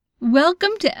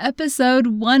Welcome to episode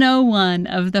 101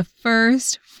 of the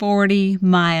first 40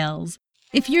 miles.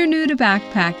 If you're new to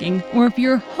backpacking, or if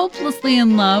you're hopelessly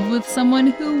in love with someone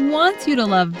who wants you to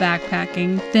love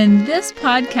backpacking, then this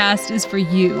podcast is for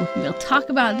you. We'll talk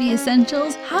about the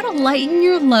essentials, how to lighten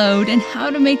your load, and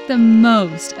how to make the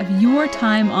most of your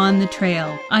time on the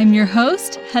trail. I'm your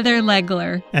host, Heather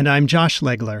Legler. And I'm Josh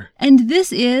Legler. And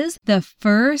this is the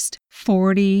first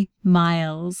 40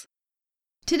 miles.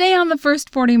 Today on the first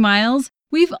 40 miles,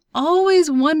 we've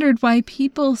always wondered why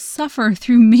people suffer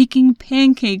through making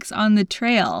pancakes on the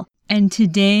trail. And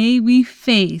today we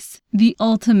face the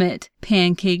ultimate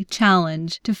pancake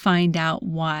challenge to find out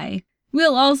why.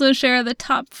 We'll also share the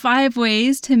top 5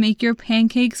 ways to make your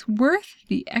pancakes worth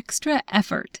the extra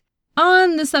effort.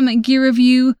 On the Summit Gear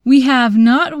Review, we have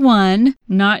not 1,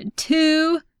 not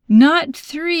 2, not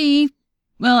 3,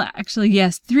 well, actually,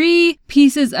 yes, 3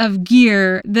 pieces of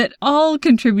gear that all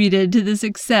contributed to the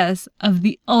success of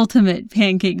the ultimate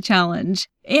pancake challenge.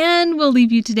 And we'll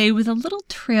leave you today with a little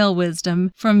trail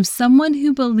wisdom from someone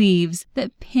who believes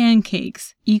that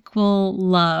pancakes equal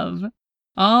love.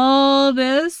 All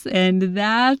this and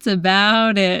that's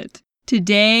about it.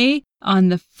 Today on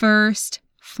the first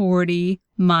 40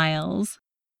 miles.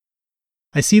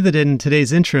 I see that in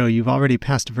today's intro, you've already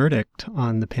passed verdict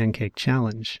on the Pancake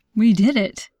Challenge. We did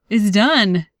it. It's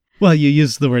done. Well, you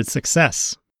used the word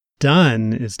success.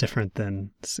 Done is different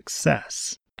than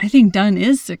success. I think done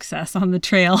is success on the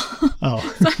trail.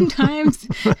 Oh. Sometimes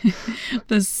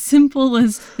the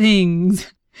simplest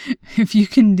things, if you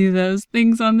can do those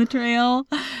things on the trail,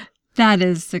 that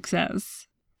is success.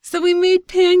 So we made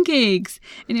pancakes,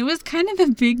 and it was kind of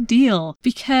a big deal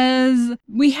because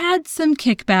we had some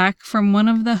kickback from one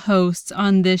of the hosts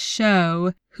on this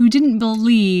show who didn't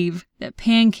believe that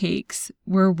pancakes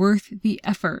were worth the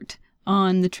effort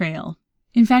on the trail.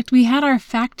 In fact, we had our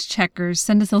fact checkers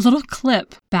send us a little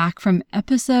clip back from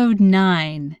episode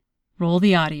 9. Roll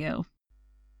the audio.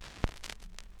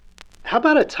 How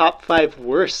about a top 5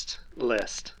 worst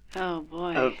list? Oh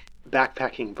boy. Of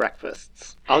backpacking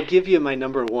breakfasts. I'll give you my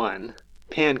number 1,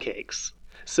 pancakes.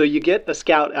 So you get a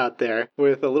scout out there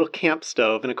with a little camp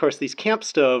stove, and of course these camp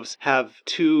stoves have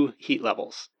 2 heat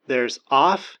levels. There's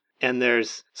off and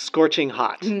there's scorching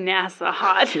hot. NASA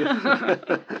hot.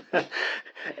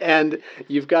 And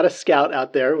you've got a scout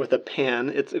out there with a pan.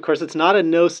 It's not a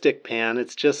no-stick pan.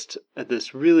 It's just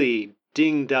this really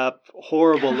dinged up,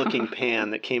 horrible looking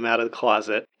pan that came out of the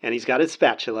closet. And he's got his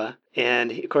spatula.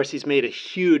 And of course, he's made a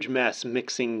huge mess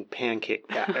mixing pancake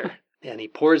batter. And he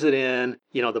pours it in.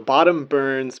 You know, the bottom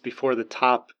burns before the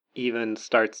top even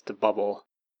starts to bubble.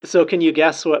 So can you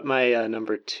guess what my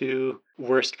number 2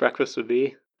 worst breakfast would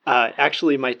be?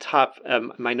 Actually, my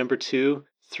number 2,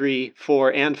 3,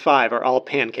 4, and 5 are all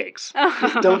pancakes.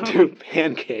 Just don't do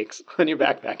pancakes on your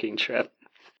backpacking trip.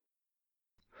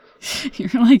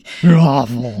 You're like, you're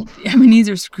awful.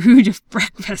 Ebenezer Scrooge of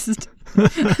breakfast.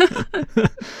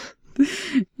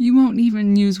 You won't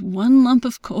even use 1 lump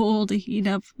of coal to heat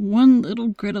up 1 little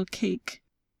griddle cake.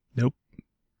 Nope.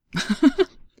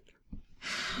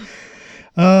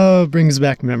 Oh, brings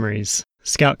back memories.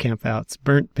 Scout campouts,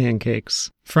 burnt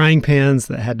pancakes, frying pans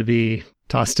that had to be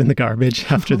tossed in the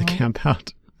garbage after the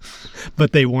campout.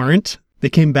 But they weren't. They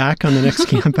came back on the next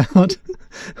campout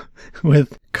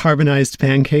with carbonized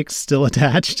pancakes still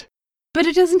attached. But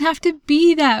it doesn't have to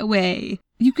be that way.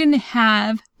 You can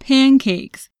have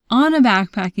pancakes on a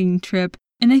backpacking trip,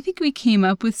 and I think we came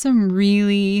up with some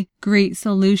really great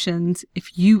solutions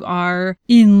if you are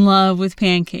in love with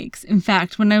pancakes. In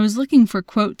fact, when I was looking for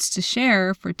quotes to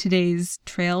share for today's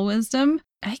trail wisdom,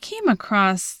 I came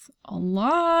across a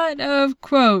lot of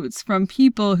quotes from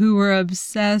people who were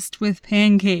obsessed with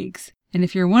pancakes. And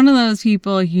if you're one of those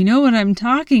people, you know what I'm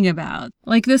talking about.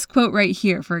 Like this quote right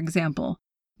here, for example.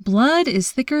 Blood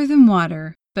is thicker than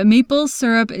water, but maple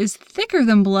syrup is thicker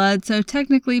than blood, so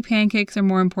technically pancakes are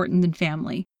more important than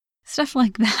family. Stuff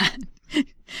like that.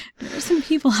 There are some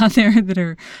people out there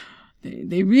that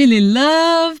they really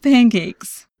love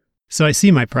pancakes. So I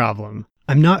see my problem.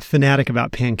 I'm not fanatic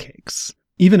about pancakes,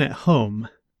 even at home.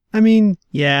 I mean,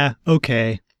 yeah,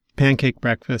 okay, pancake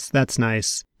breakfast, that's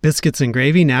nice. Biscuits and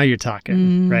gravy, now you're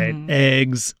talking, right?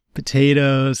 Eggs,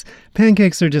 potatoes.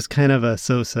 Pancakes are just kind of a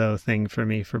so-so thing for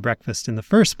me for breakfast in the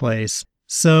first place.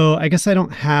 So I guess I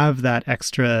don't have that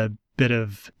extra bit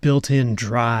of built-in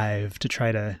drive to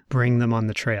try to bring them on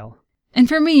the trail. And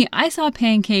for me, I saw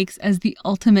pancakes as the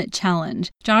ultimate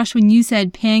challenge. Josh, when you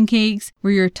said pancakes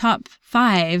were your top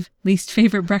 5 least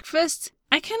favorite breakfasts,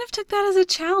 I kind of took that as a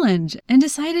challenge and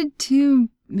decided to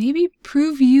maybe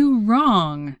prove you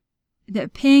wrong.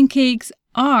 That pancakes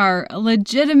are a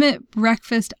legitimate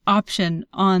breakfast option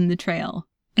on the trail.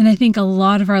 And I think a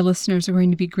lot of our listeners are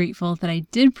going to be grateful that I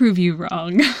did prove you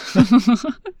wrong.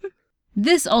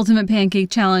 This Ultimate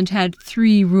Pancake Challenge had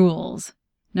 3 rules.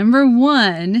 Number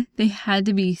 1, they had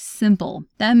to be simple.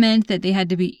 That meant that they had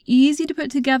to be easy to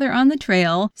put together on the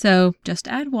trail, so just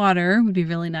add water would be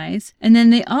really nice. And then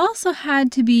they also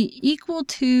had to be equal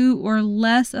to or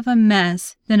less of a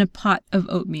mess than a pot of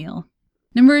oatmeal.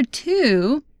 Number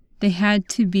 2, they had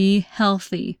to be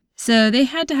healthy. So they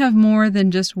had to have more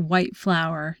than just white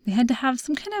flour. They had to have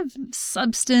some kind of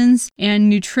substance and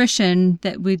nutrition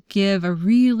that would give a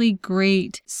really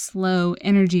great, slow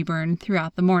energy burn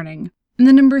throughout the morning. And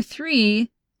then number 3,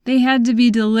 they had to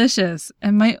be delicious.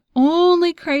 And my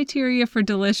only criteria for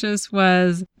delicious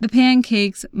was the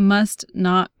pancakes must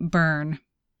not burn.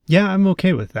 Yeah, I'm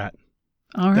okay with that.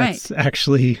 All right. That's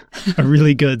actually a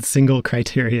really good single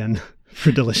criterion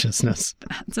for deliciousness.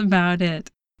 That's about it.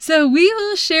 So we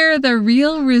will share the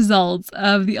real results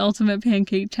of the Ultimate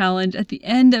Pancake Challenge at the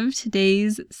end of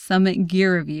today's Summit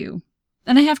Gear Review.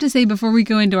 And I have to say, before we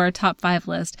go into our top 5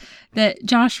 list, that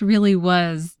Josh really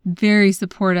was very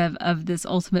supportive of this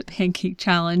Ultimate Pancake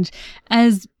Challenge,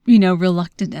 as,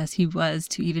 reluctant as he was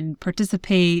to even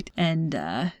participate and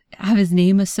have his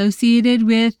name associated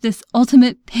with this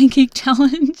Ultimate Pancake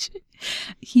Challenge.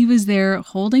 He was there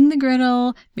holding the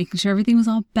griddle, making sure everything was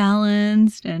all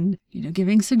balanced and,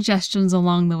 giving suggestions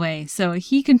along the way. So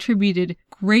he contributed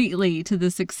greatly to the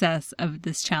success of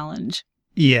this challenge.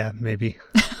 Yeah, maybe.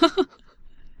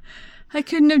 I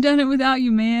couldn't have done it without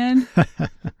you, man.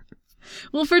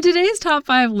 Well, for today's top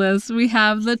 5 list, we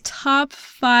have the top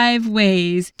 5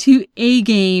 ways to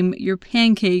A-game your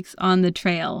pancakes on the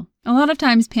trail. A lot of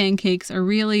times pancakes are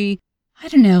really,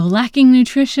 lacking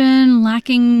nutrition,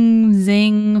 lacking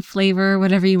zing, flavor,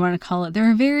 whatever you want to call it.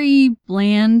 They're a very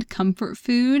bland comfort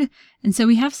food. And so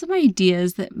we have some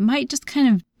ideas that might just kind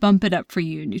of bump it up for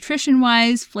you,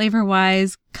 nutrition-wise,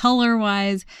 flavor-wise,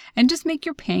 color-wise, and just make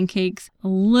your pancakes a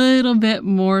little bit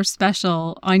more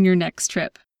special on your next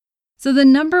trip. So the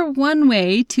number 1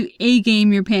 way to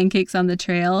A-game your pancakes on the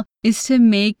trail is to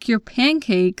make your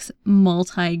pancakes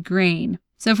multi-grain.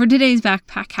 So for today's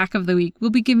backpack hack of the week,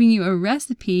 we'll be giving you a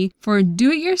recipe for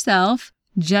do-it-yourself,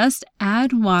 just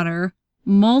add water,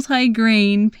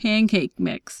 multi-grain pancake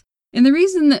mix. And the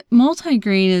reason that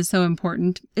multi-grain is so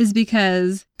important is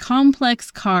because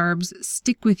complex carbs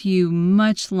stick with you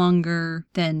much longer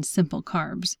than simple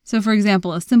carbs. So for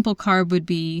example, a simple carb would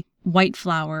be white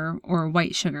flour or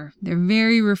white sugar. They're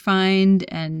very refined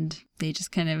and they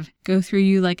just kind of go through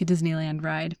you like a Disneyland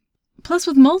ride. Plus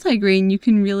with multigrain, you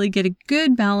can really get a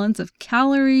good balance of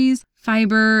calories,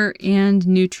 fiber, and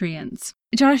nutrients.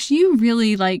 Josh, you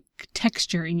really like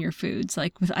texture in your foods.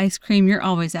 Like with ice cream, you're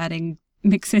always adding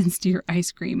mix-ins to your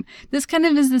ice cream. This kind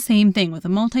of is the same thing with a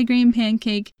multigrain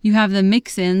pancake. You have the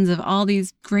mix-ins of all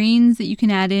these grains that you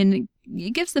can add in.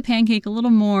 It gives the pancake a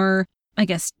little more,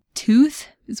 tooth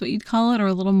is what you'd call it, or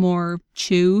a little more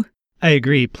chew. I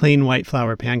agree. Plain white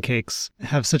flour pancakes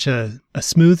have such a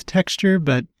smooth texture,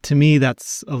 but to me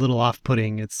that's a little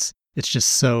off-putting. It's just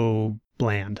so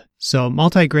bland. So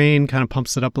multigrain kind of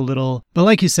pumps it up a little. But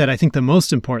like you said, I think the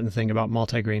most important thing about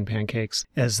multigrain pancakes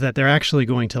is that they're actually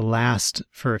going to last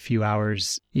for a few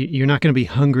hours. You're not going to be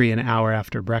hungry an hour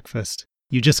after breakfast.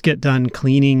 You just get done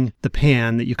cleaning the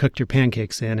pan that you cooked your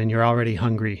pancakes in and you're already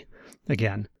hungry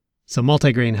again. So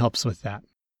multigrain helps with that.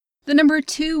 The number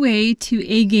 2 way to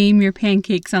A-game your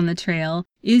pancakes on the trail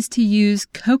is to use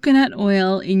coconut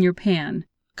oil in your pan.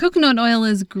 Coconut oil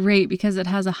is great because it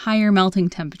has a higher melting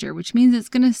temperature, which means it's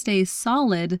going to stay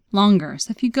solid longer. So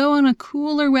if you go on a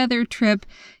cooler weather trip,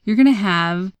 you're going to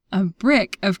have a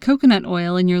brick of coconut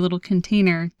oil in your little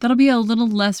container. That'll be a little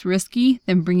less risky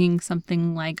than bringing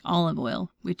something like olive oil,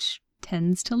 which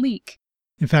tends to leak.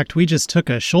 In fact, we just took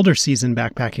a shoulder season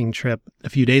backpacking trip a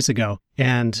few days ago,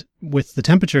 and with the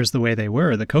temperatures the way they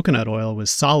were, the coconut oil was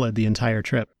solid the entire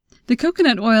trip. The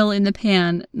coconut oil in the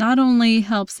pan not only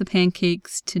helps the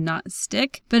pancakes to not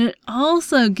stick, but it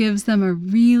also gives them a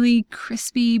really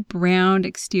crispy browned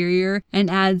exterior and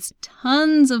adds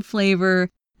tons of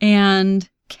flavor and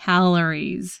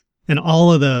calories. And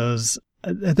all of those,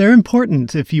 they're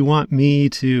important if you want me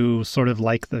to sort of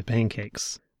like the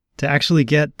pancakes. To actually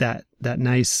get that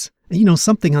nice,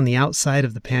 something on the outside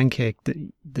of the pancake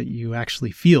that you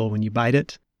actually feel when you bite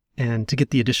it, and to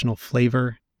get the additional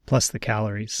flavor plus the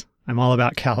calories. I'm all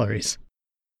about calories.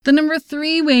 The number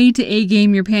 3 way to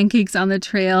A-game your pancakes on the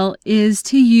trail is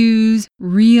to use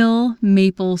real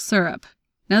maple syrup.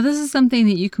 Now, this is something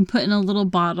that you can put in a little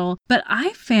bottle, but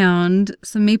I found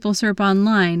some maple syrup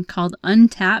online called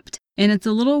Untapped And it's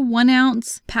a little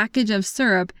 1-ounce package of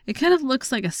syrup. It kind of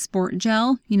looks like a sport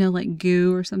gel, like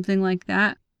goo or something like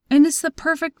that. And it's the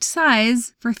perfect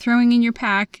size for throwing in your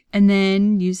pack and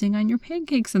then using on your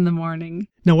pancakes in the morning.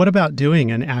 Now, what about doing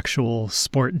an actual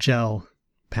sport gel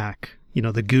pack?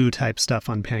 The goo type stuff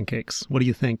on pancakes. What do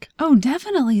you think? Oh,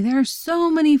 definitely. There are so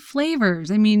many flavors.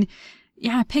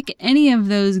 Pick any of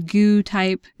those goo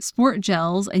type sport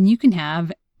gels and you can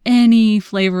have any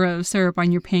flavor of syrup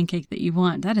on your pancake that you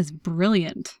want. That is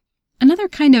brilliant. Another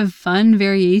kind of fun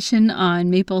variation on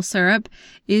maple syrup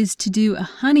is to do a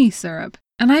honey syrup.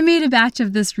 And I made a batch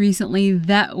of this recently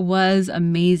that was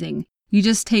amazing. You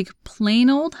just take plain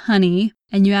old honey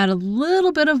and you add a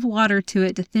little bit of water to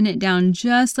it to thin it down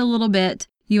just a little bit.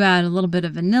 You add a little bit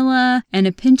of vanilla and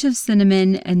a pinch of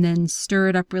cinnamon and then stir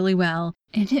it up really well.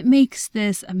 And it makes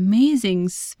this amazing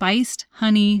spiced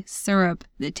honey syrup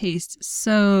that tastes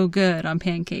so good on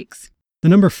pancakes. The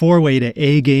number 4 way to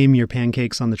A-game your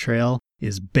pancakes on the trail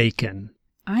is bacon.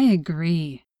 I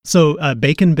agree. So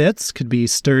bacon bits could be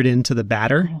stirred into the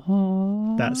batter.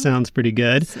 Oh, that sounds pretty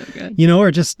good. So good.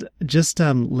 Or just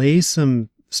lay some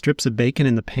strips of bacon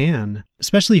in the pan.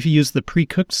 Especially if you use the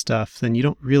pre-cooked stuff, then you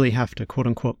don't really have to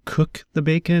quote-unquote cook the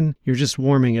bacon. You're just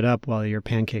warming it up while your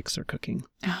pancakes are cooking.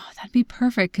 Oh, that'd be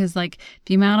perfect because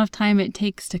the amount of time it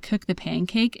takes to cook the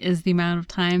pancake is the amount of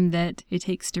time that it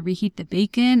takes to reheat the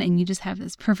bacon, and you just have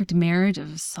this perfect marriage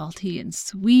of salty and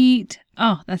sweet.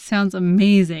 Oh, that sounds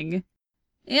amazing.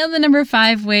 And the number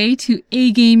 5 way to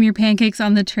A-game your pancakes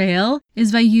on the trail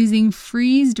is by using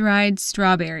freeze-dried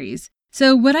strawberries.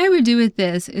 So what I would do with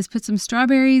this is put some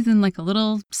strawberries in a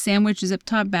little sandwich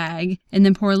zip-top bag and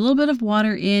then pour a little bit of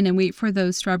water in and wait for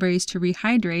those strawberries to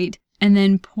rehydrate and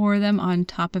then pour them on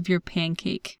top of your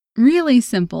pancake. Really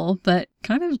simple, but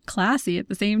kind of classy at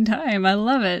the same time. I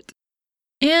love it.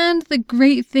 And the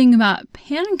great thing about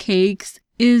pancakes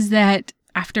is that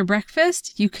after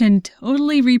breakfast, you can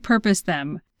totally repurpose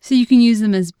them. So you can use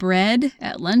them as bread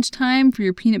at lunchtime for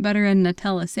your peanut butter and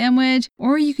Nutella sandwich,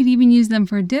 or you could even use them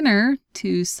for dinner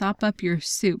to sop up your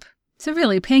soup. So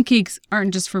really, pancakes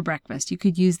aren't just for breakfast. You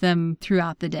could use them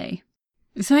throughout the day.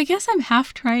 So I guess I'm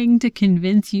half trying to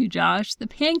convince you, Josh, the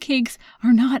pancakes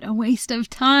are not a waste of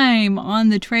time on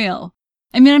the trail.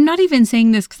 I'm not even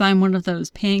saying this because I'm one of those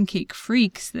pancake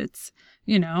freaks that's,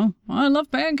 I love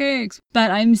pancakes.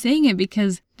 But I'm saying it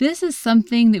because this is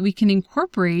something that we can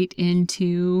incorporate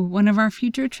into one of our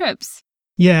future trips.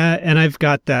 Yeah, and I've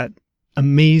got that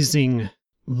amazing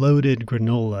loaded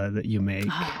granola that you make.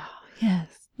 Oh, yes,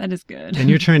 that is good. And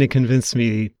you're trying to convince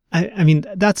me.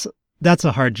 That's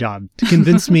a hard job. To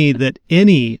convince me that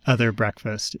any other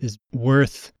breakfast is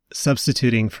worth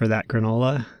substituting for that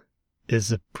granola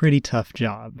is a pretty tough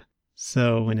job.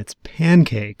 So when it's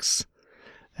pancakes,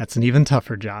 that's an even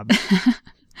tougher job.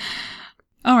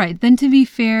 All right, then to be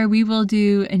fair, we will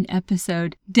do an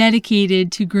episode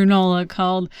dedicated to granola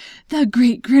called The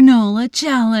Great Granola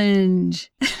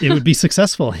Challenge. It would be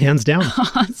successful, hands down.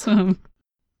 Awesome.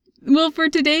 Well, for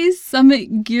today's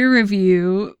Summit Gear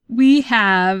Review, we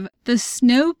have the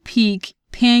Snow Peak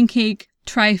Pancake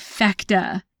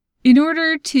Trifecta. In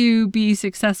order to be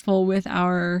successful with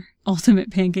our Ultimate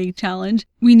Pancake Challenge,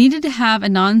 we needed to have a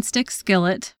nonstick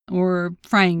skillet or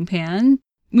frying pan.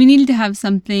 We needed to have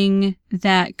something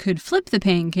that could flip the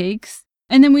pancakes.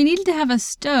 And then we needed to have a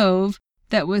stove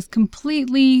that was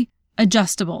completely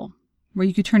adjustable, where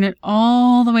you could turn it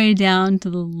all the way down to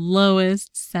the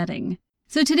lowest setting.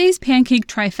 So today's pancake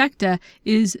trifecta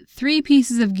is 3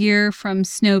 pieces of gear from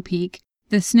Snow Peak.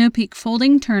 The Snow Peak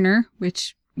folding turner,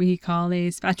 which we call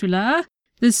a spatula.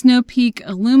 The Snow Peak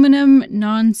aluminum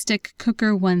nonstick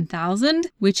cooker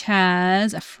 1000, which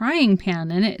has a frying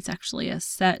pan in it. It's actually a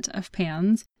set of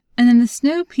pans. And then the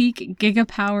Snow Peak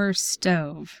Gigapower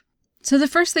stove. So the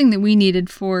first thing that we needed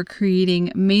for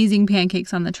creating amazing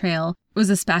pancakes on the trail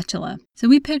was a spatula. So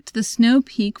we picked the Snow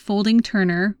Peak folding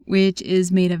turner, which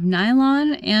is made of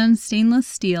nylon and stainless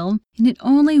steel, and it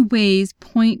only weighs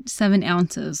 0.7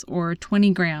 ounces or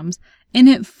 20 grams. And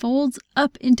it folds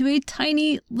up into a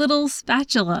tiny little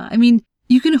spatula.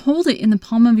 You can hold it in the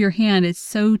palm of your hand. It's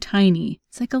so tiny.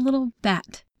 It's like a little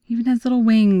bat. It even has little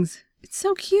wings. It's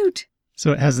so cute.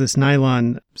 So it has this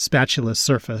nylon spatula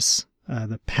surface,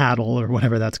 the paddle or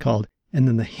whatever that's called. And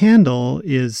then the handle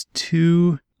is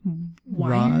 2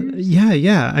 wires.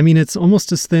 Yeah. It's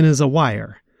almost as thin as a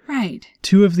wire. Right.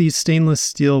 2 of these stainless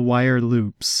steel wire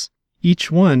loops.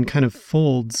 Each one kind of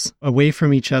folds away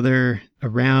from each other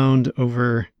around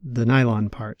over the nylon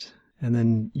part. And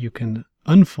then you can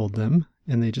unfold them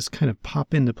and they just kind of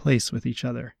pop into place with each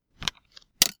other.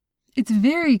 It's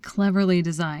very cleverly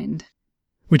designed.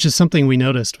 Which is something we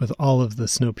noticed with all of the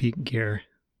Snow Peak gear.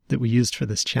 that we used for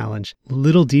this challenge.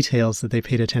 Little details that they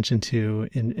paid attention to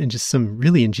and just some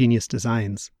really ingenious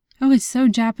designs. Oh, it's so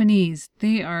Japanese.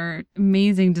 They are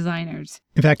amazing designers.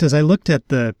 In fact, as I looked at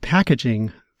the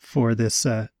packaging for this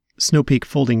Snow Peak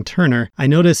folding turner, I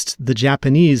noticed the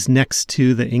Japanese next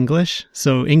to the English.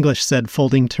 So English said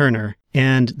folding turner,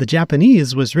 and the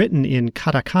Japanese was written in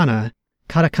katakana.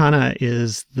 Katakana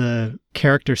is the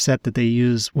character set that they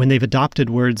use when they've adopted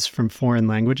words from foreign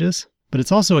languages, but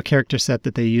it's also a character set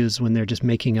that they use when they're just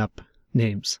making up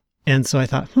names. And so I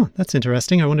thought, that's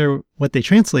interesting. I wonder what they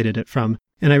translated it from.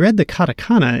 And I read the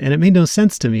katakana, and it made no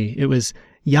sense to me. It was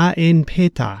yaen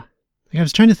peta. Like I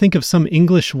was trying to think of some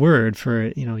English word for,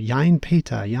 yaen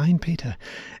peta.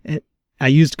 I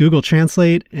used Google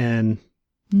Translate, and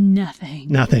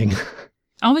Nothing.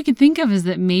 All we could think of is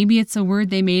that maybe it's a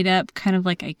word they made up, kind of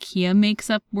like IKEA makes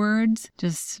up words.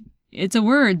 Just, it's a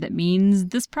word that means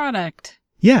this product.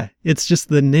 Yeah, it's just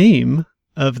the name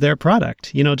of their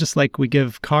product. Just like we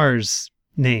give cars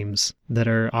names that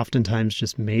are oftentimes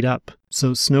just made up.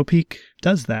 So Snow Peak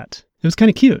does that. It was kind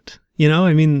of cute.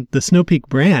 The Snow Peak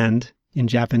brand in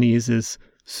Japanese is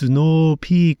Snow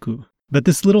Peaku. But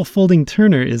this little folding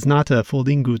turner is not a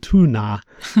foldingu tuna,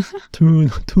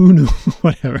 tunu,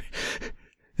 whatever.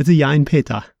 It's a yaen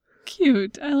peta.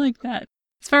 Cute. I like that.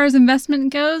 As far as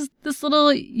investment goes, this little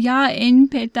yaen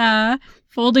peta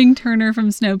folding turner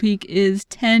from Snow Peak is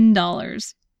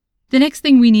 $10. The next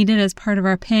thing we needed as part of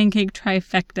our pancake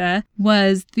trifecta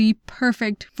was the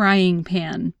perfect frying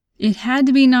pan. It had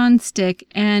to be nonstick,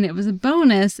 and it was a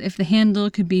bonus if the handle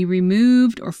could be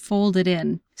removed or folded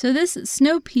in. So this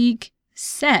Snow Peak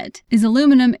set is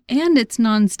aluminum and it's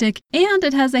nonstick, and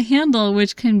it has a handle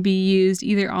which can be used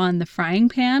either on the frying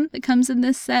pan that comes in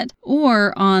this set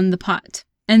or on the pot.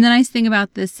 And the nice thing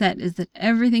about this set is that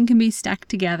everything can be stacked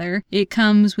together. It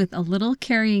comes with a little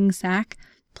carrying sack,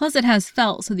 plus it has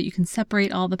felt so that you can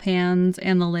separate all the pans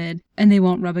and the lid, and they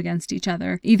won't rub against each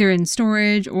other, either in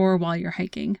storage or while you're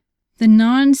hiking. The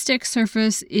non-stick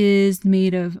surface is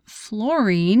made of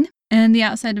fluorine, and the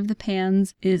outside of the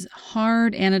pans is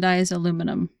hard anodized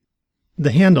aluminum.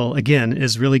 The handle, again,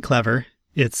 is really clever.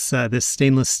 It's this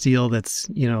stainless steel that's,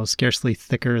 scarcely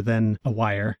thicker than a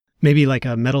wire. Maybe like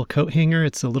a metal coat hanger,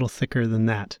 it's a little thicker than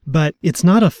that. But it's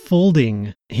not a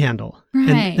folding handle.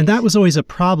 Right. And that was always a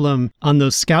problem on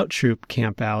those scout troop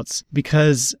campouts,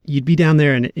 because you'd be down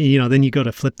there and, then you go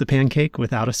to flip the pancake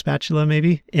without a spatula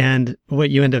maybe. And what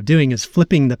you end up doing is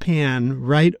flipping the pan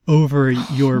right over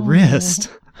your wrist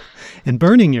and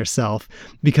burning yourself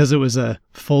because it was a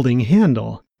folding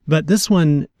handle. But this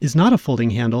one is not a folding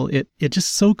handle. It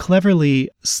just so cleverly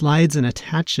slides and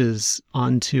attaches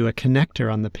onto a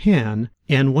connector on the pan.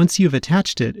 And once you've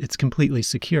attached it, it's completely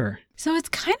secure. So it's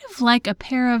kind of like a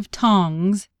pair of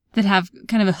tongs that have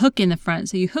kind of a hook in the front.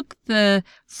 So you hook the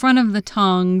front of the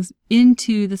tongs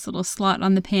into this little slot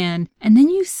on the pan, and then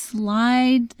you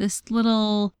slide this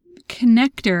little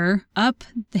connector up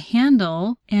the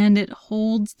handle, and it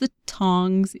holds the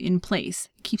tongs in place.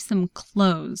 It keeps them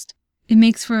closed. It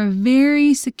makes for a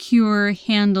very secure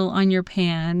handle on your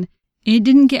pan. It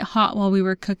didn't get hot while we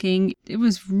were cooking. It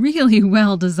was really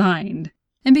well designed.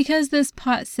 And because this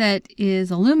pot set is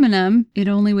aluminum, it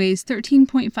only weighs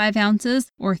 13.5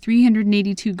 ounces or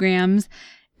 382 grams,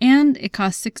 and it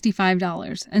costs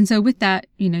 $65. And so with that,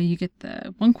 you get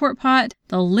the 1 quart pot,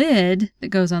 the lid that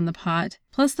goes on the pot,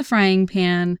 plus the frying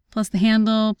pan, plus the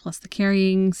handle, plus the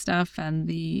carrying stuff and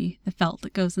the felt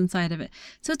that goes inside of it.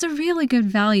 So it's a really good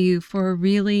value for a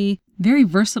really very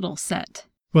versatile set.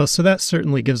 Well, so that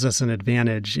certainly gives us an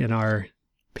advantage in our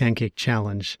pancake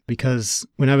challenge, because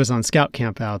when I was on scout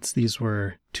campouts, these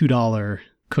were $2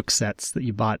 cook sets that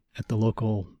you bought at the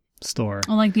local store.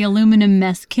 Oh, like the aluminum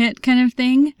mess kit kind of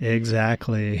thing?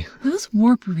 Exactly. Those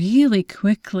warp really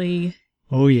quickly.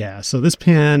 Oh, yeah. So this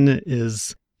pan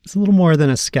it's a little more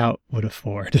than a scout would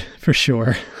afford, for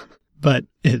sure. But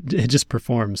it just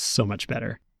performs so much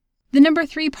better. The number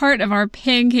 3 part of our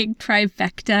pancake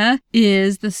trifecta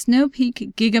is the Snow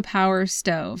Peak Gigapower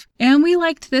stove. And we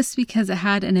liked this because it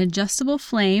had an adjustable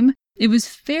flame. It was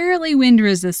fairly wind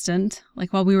resistant.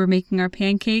 Like while we were making our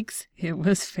pancakes, it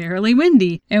was fairly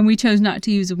windy. And we chose not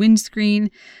to use a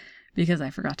windscreen because I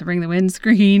forgot to bring the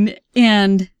windscreen.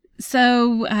 And so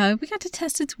we got to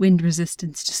test its wind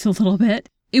resistance just a little bit.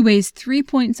 It weighs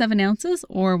 3.7 ounces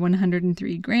or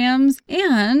 103 grams,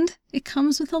 and it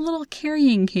comes with a little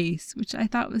carrying case, which I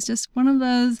thought was just one of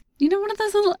those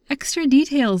little extra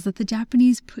details that the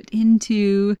Japanese put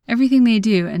into everything they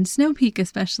do. And Snow Peak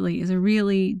especially is a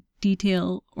really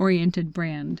detail-oriented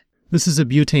brand. This is a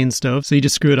butane stove, so you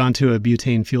just screw it onto a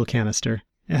butane fuel canister.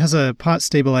 It has a pot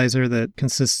stabilizer that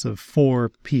consists of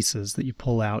 4 pieces that you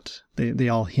pull out. They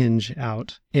all hinge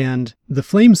out. And the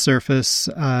flame surface,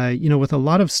 with a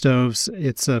lot of stoves,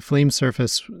 it's a flame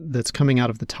surface that's coming out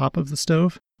of the top of the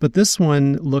stove. But this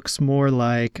one looks more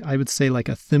like, I would say, like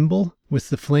a thimble with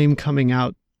the flame coming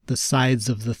out the sides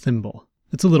of the thimble.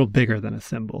 It's a little bigger than a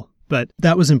thimble. But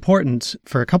that was important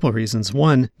for a couple of reasons.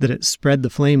 One, that it spread the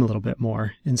flame a little bit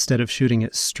more instead of shooting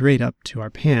it straight up to our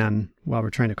pan while we're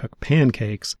trying to cook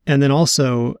pancakes. And then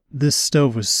also, this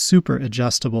stove was super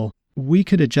adjustable. We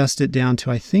could adjust it down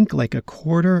to, I think, like a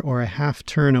quarter or a half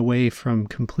turn away from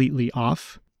completely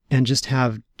off and just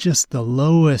have just the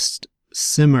lowest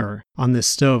simmer on this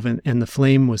stove. And the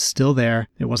flame was still there.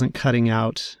 It wasn't cutting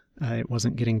out. It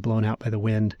wasn't getting blown out by the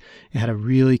wind. It had a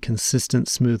really consistent,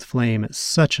 smooth flame at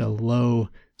such a low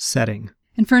setting.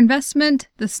 And for investment,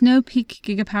 the Snow Peak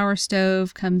Gigapower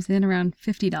stove comes in around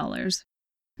 $50.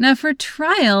 Now for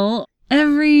trial,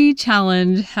 every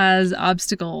challenge has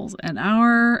obstacles, and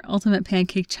our Ultimate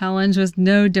Pancake Challenge was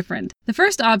no different. The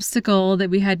first obstacle that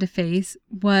we had to face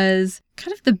was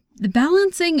kind of the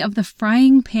balancing of the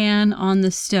frying pan on the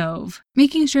stove,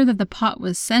 making sure that the pot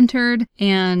was centered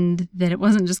and that it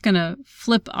wasn't just going to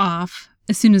flip off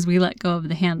as soon as we let go of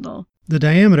the handle. The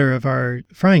diameter of our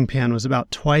frying pan was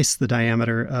about twice the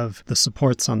diameter of the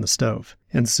supports on the stove.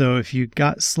 And so if you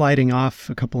got sliding off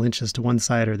a couple inches to one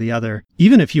side or the other,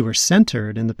 even if you were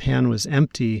centered and the pan was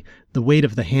empty, the weight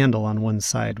of the handle on one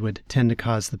side would tend to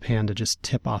cause the pan to just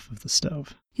tip off of the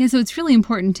stove. Yeah, so it's really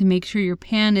important to make sure your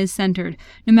pan is centered.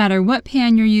 No matter what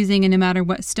pan you're using and no matter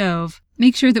what stove,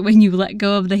 make sure that when you let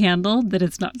go of the handle that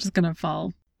it's not just going to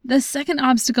fall. The second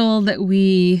obstacle that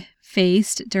we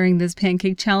faced during this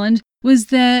pancake challenge was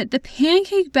that the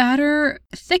pancake batter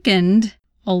thickened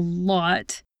a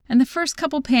lot, and the first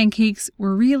couple pancakes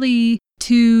were really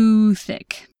too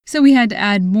thick. So we had to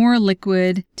add more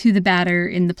liquid to the batter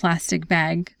in the plastic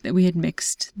bag that we had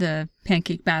mixed the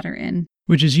pancake batter in.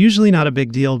 Which is usually not a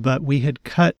big deal, but we had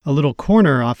cut a little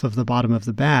corner off of the bottom of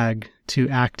the bag to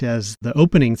act as the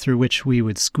opening through which we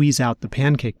would squeeze out the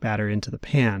pancake batter into the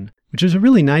pan, which is a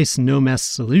really nice no-mess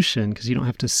solution because you don't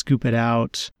have to scoop it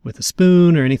out with a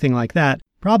spoon or anything like that.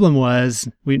 Problem was,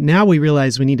 we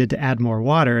realized we needed to add more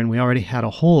water, and we already had a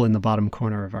hole in the bottom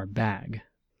corner of our bag.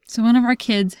 So one of our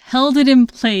kids held it in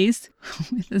place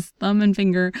with his thumb and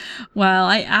finger while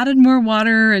I added more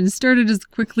water and stirred it as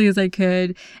quickly as I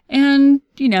could. And,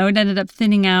 it ended up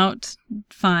thinning out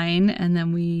fine, and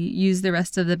then we used the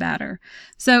rest of the batter.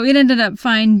 So it ended up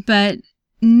fine, but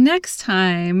next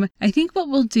time, I think what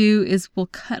we'll do is we'll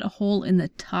cut a hole in the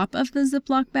top of the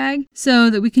Ziploc bag so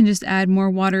that we can just add more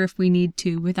water if we need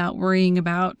to without worrying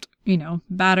about,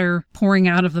 batter pouring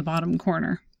out of the bottom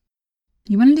corner.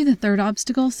 You want to do the third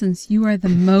obstacle since you are the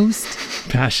most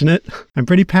passionate? I'm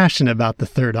pretty passionate about the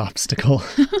third obstacle.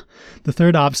 The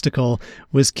third obstacle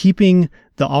was keeping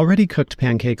the already cooked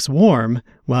pancakes warm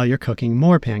while you're cooking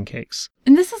more pancakes.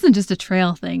 And this isn't just a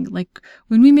trail thing. Like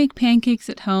when we make pancakes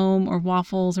at home or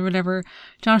waffles or whatever,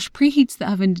 Josh preheats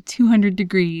the oven to 200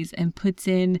 degrees and puts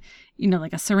in,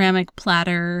 like a ceramic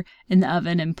platter in the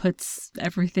oven and puts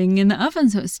everything in the oven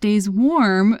so it stays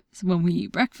warm. So when we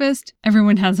eat breakfast,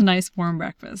 everyone has a nice warm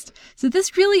breakfast. So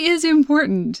this really is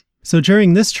important. So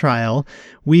during this trial,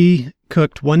 we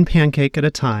cooked one pancake at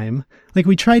a time. Like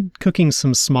we tried cooking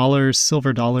some smaller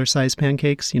silver dollar size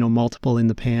pancakes, multiple in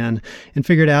the pan, and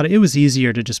figured out it was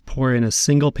easier to just pour in a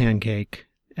single pancake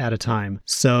at a time.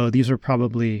 So these were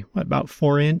probably, about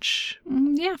 4-inch?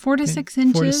 4 to 6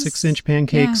 inches. 4 to 6 inch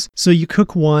pancakes. Yeah. So you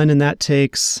cook one and that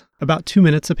takes about 2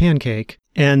 minutes a pancake.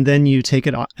 And then you take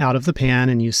it out of the pan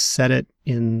and you set it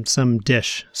in some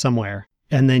dish somewhere.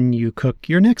 And then you cook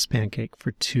your next pancake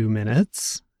for 2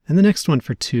 minutes. And the next one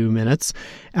for 2 minutes.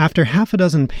 After half a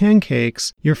dozen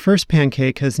pancakes, your first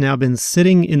pancake has now been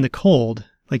sitting in the cold.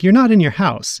 Like you're not in your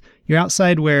house. You're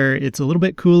outside where it's a little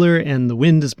bit cooler and the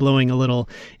wind is blowing a little,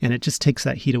 and it just takes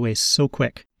that heat away so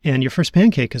quick. And your first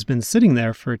pancake has been sitting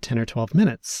there for 10 or 12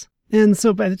 minutes. And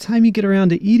so by the time you get around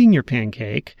to eating your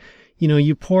pancake,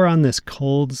 you pour on this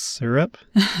cold syrup,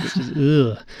 which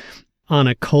is on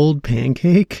a cold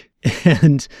pancake,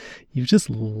 and you've just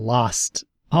lost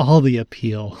all the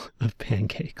appeal of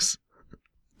pancakes.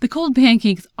 The cold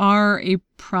pancakes are a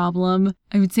problem.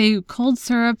 I would say cold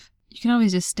syrup, you can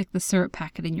always just stick the syrup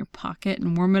packet in your pocket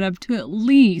and warm it up to at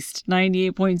least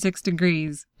 98.6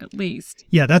 degrees, at least.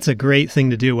 Yeah, that's a great thing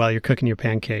to do while you're cooking your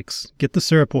pancakes. Get the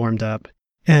syrup warmed up.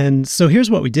 And so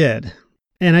here's what we did.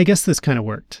 And I guess this kind of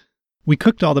worked. We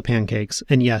cooked all the pancakes,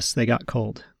 and yes, they got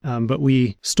cold. But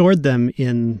we stored them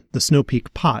in the Snow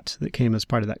Peak pot that came as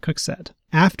part of that cook set.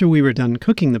 After we were done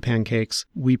cooking the pancakes,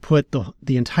 we put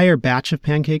the entire batch of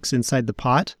pancakes inside the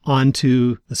pot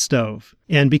onto the stove.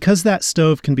 And because that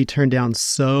stove can be turned down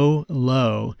so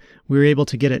low, we were able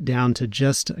to get it down to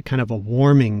just kind of a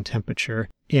warming temperature.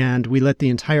 And we let the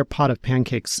entire pot of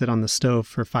pancakes sit on the stove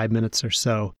for 5 minutes or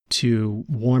so to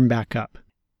warm back up.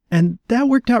 And that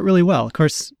worked out really well. Of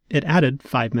course, it added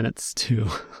 5 minutes to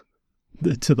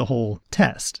the whole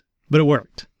test, but it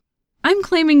worked. I'm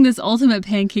claiming this Ultimate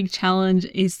Pancake Challenge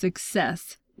a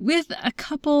success with a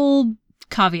couple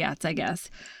caveats, I guess.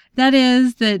 That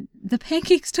is that the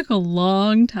pancakes took a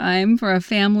long time for a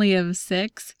family of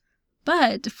 6,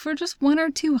 but for just 1 or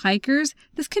 2 hikers,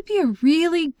 this could be a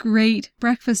really great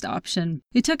breakfast option.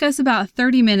 It took us about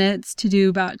 30 minutes to do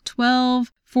about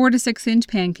 12 4 to 6 inch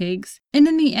pancakes, and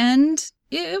in the end,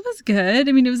 it was good.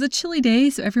 I mean, it was a chilly day,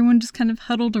 so everyone just kind of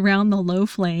huddled around the low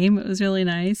flame. It was really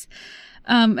nice.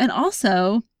 And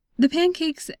also, the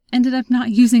pancakes ended up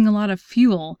not using a lot of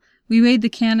fuel. We weighed the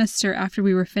canister after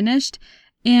we were finished,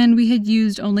 and we had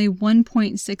used only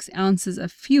 1.6 ounces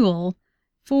of fuel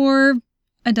for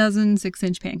a dozen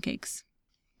 6-inch pancakes.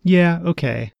 Yeah,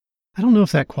 okay. I don't know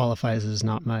if that qualifies as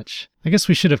not much. I guess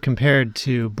we should have compared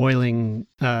to boiling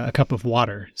a cup of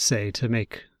water, say, to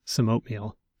make some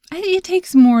oatmeal. It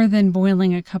takes more than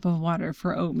boiling a cup of water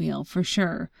for oatmeal, for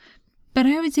sure. But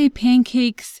I would say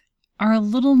pancakes are a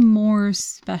little more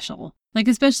special. Like,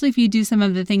 especially if you do some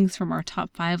of the things from our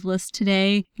top 5 list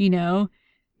today,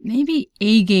 maybe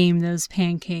A-game those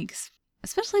pancakes.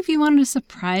 Especially if you wanted to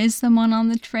surprise someone on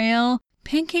the trail.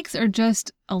 Pancakes are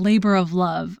just a labor of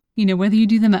love. Whether you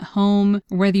do them at home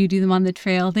or whether you do them on the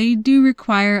trail, they do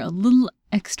require a little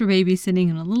extra babysitting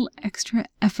and a little extra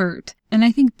effort. And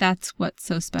I think that's what's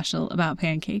so special about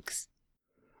pancakes.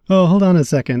 Oh, hold on a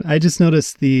second. I just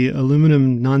noticed the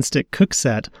aluminum nonstick cook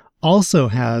set also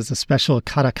has a special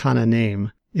katakana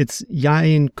name. It's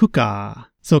yain kuka.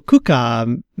 So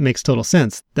kuka makes total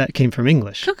sense. That came from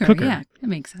English. Cooker. Yeah, that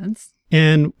makes sense.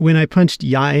 And when I punched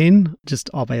yain just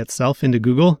all by itself into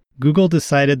Google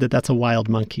decided that that's a wild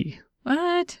monkey.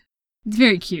 What? It's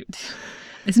very cute.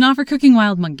 It's not for cooking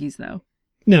wild monkeys, though.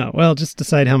 No, well, just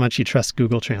decide how much you trust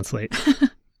Google Translate.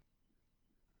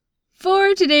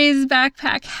 For today's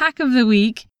backpack hack of the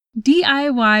week,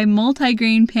 DIY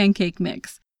multigrain pancake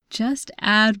mix. Just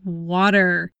add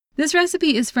water. This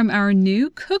recipe is from our new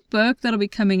cookbook that'll be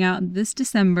coming out this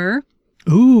December.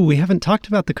 Ooh, we haven't talked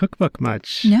about the cookbook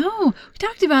much. No, we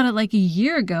talked about it like a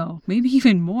year ago, maybe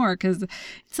even more, because it's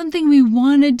something we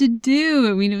wanted to do.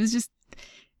 I mean,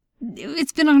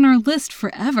 it's been on our list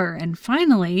forever, and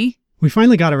finally... We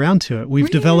finally got around to it. We've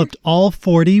developed all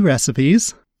 40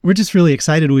 recipes. We're just really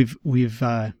excited.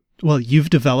 You've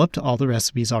developed all the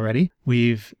recipes already.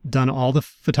 We've done all the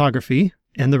photography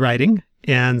and the writing,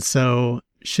 and so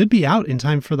should be out in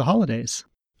time for the holidays.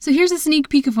 So here's a sneak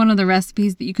peek of one of the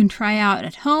recipes that you can try out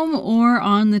at home or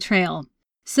on the trail.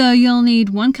 So you'll need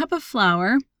 1 cup of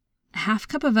flour, a half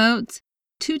cup of oats,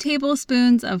 2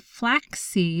 tablespoons of flax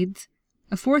seeds,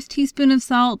 a 1/4 teaspoon of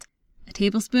salt, a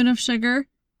tablespoon of sugar,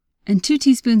 and 2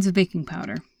 teaspoons of baking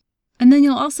powder. And then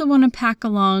you'll also want to pack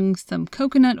along some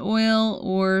coconut oil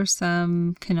or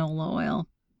some canola oil.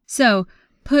 So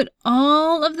put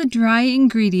all of the dry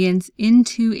ingredients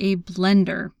into a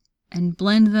blender and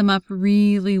blend them up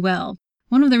really well.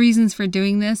 One of the reasons for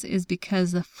doing this is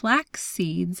because the flax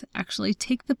seeds actually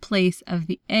take the place of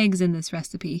the eggs in this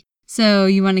recipe. So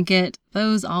you want to get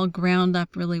those all ground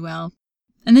up really well.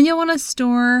 And then you'll want to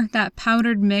store that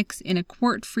powdered mix in a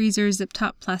quart freezer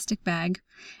zip-top plastic bag.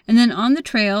 And then on the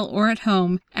trail or at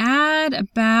home, add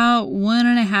about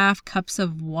 1.5 cups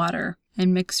of water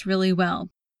and mix really well.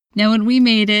 Now, when we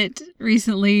made it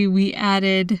recently, we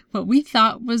added what we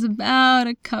thought was about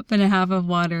 1.5 cups of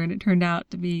water, and it turned out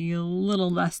to be a little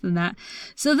less than that.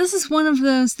 So this is one of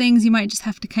those things you might just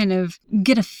have to kind of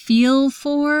get a feel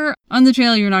for. On the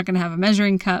trail, you're not going to have a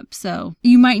measuring cup, so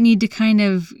you might need to kind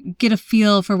of get a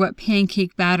feel for what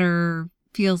pancake batter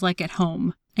feels like at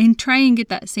home, and try and get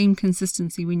that same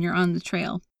consistency when you're on the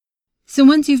trail. So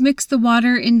once you've mixed the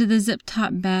water into the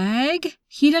zip-top bag,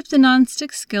 heat up the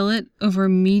nonstick skillet over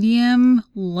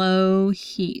medium-low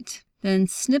heat. Then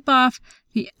snip off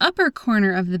the upper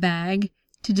corner of the bag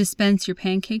to dispense your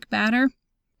pancake batter,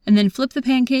 and then flip the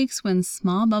pancakes when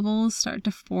small bubbles start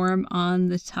to form on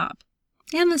the top.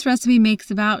 And this recipe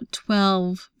makes about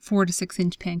 12 4 to 6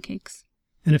 inch pancakes.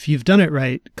 And if you've done it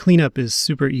right, cleanup is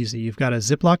super easy. You've got a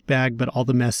Ziploc bag, but all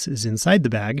the mess is inside the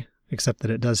bag, except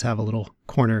that it does have a little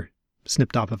corner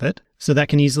snipped off of it. So that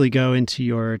can easily go into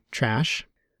your trash.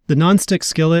 The nonstick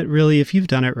skillet, really, if you've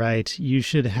done it right, you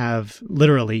should have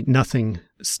literally nothing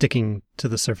sticking to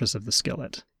the surface of the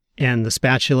skillet. And the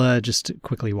spatula, just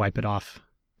quickly wipe it off.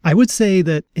 I would say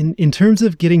that in terms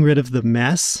of getting rid of the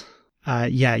mess,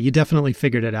 yeah, you definitely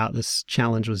figured it out. This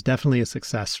challenge was definitely a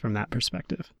success from that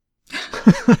perspective.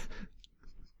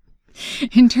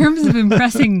 In terms of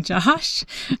impressing Josh,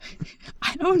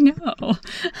 I don't know.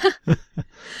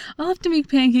 I'll have to make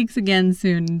pancakes again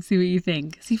soon and see what you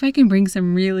think. See if I can bring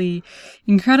some really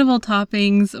incredible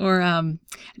toppings or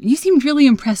you seemed really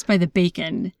impressed by the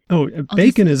bacon. Oh,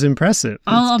 bacon is impressive.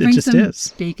 I'll it bring just some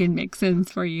is. bacon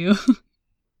mix-ins for you.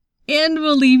 And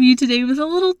we'll leave you today with a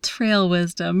little trail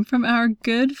wisdom from our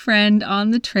good friend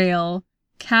on the trail,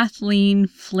 Kathleen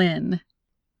Flynn.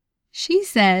 She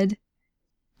said,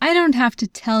 "I don't have to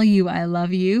tell you I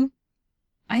love you.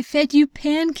 I fed you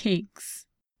pancakes."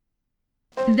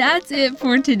 That's it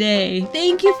for today.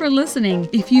 Thank you for listening.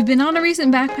 If you've been on a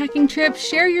recent backpacking trip,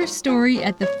 share your story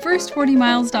at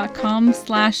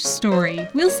thefirst40miles.com/story.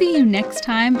 We'll see you next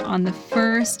time on The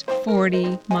First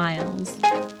 40 Miles.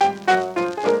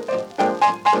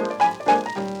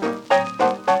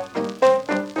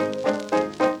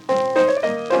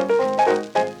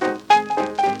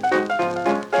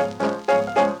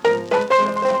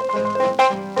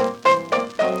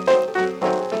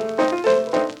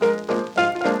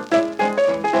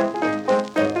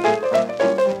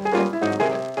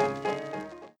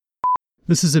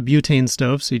 This is a butane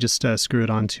stove, so you just screw it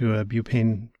onto a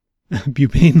butane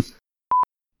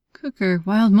Cooker,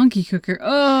 wild monkey cooker.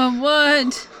 Oh,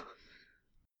 what?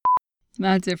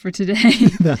 That's it for today.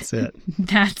 That's it.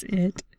 That's it.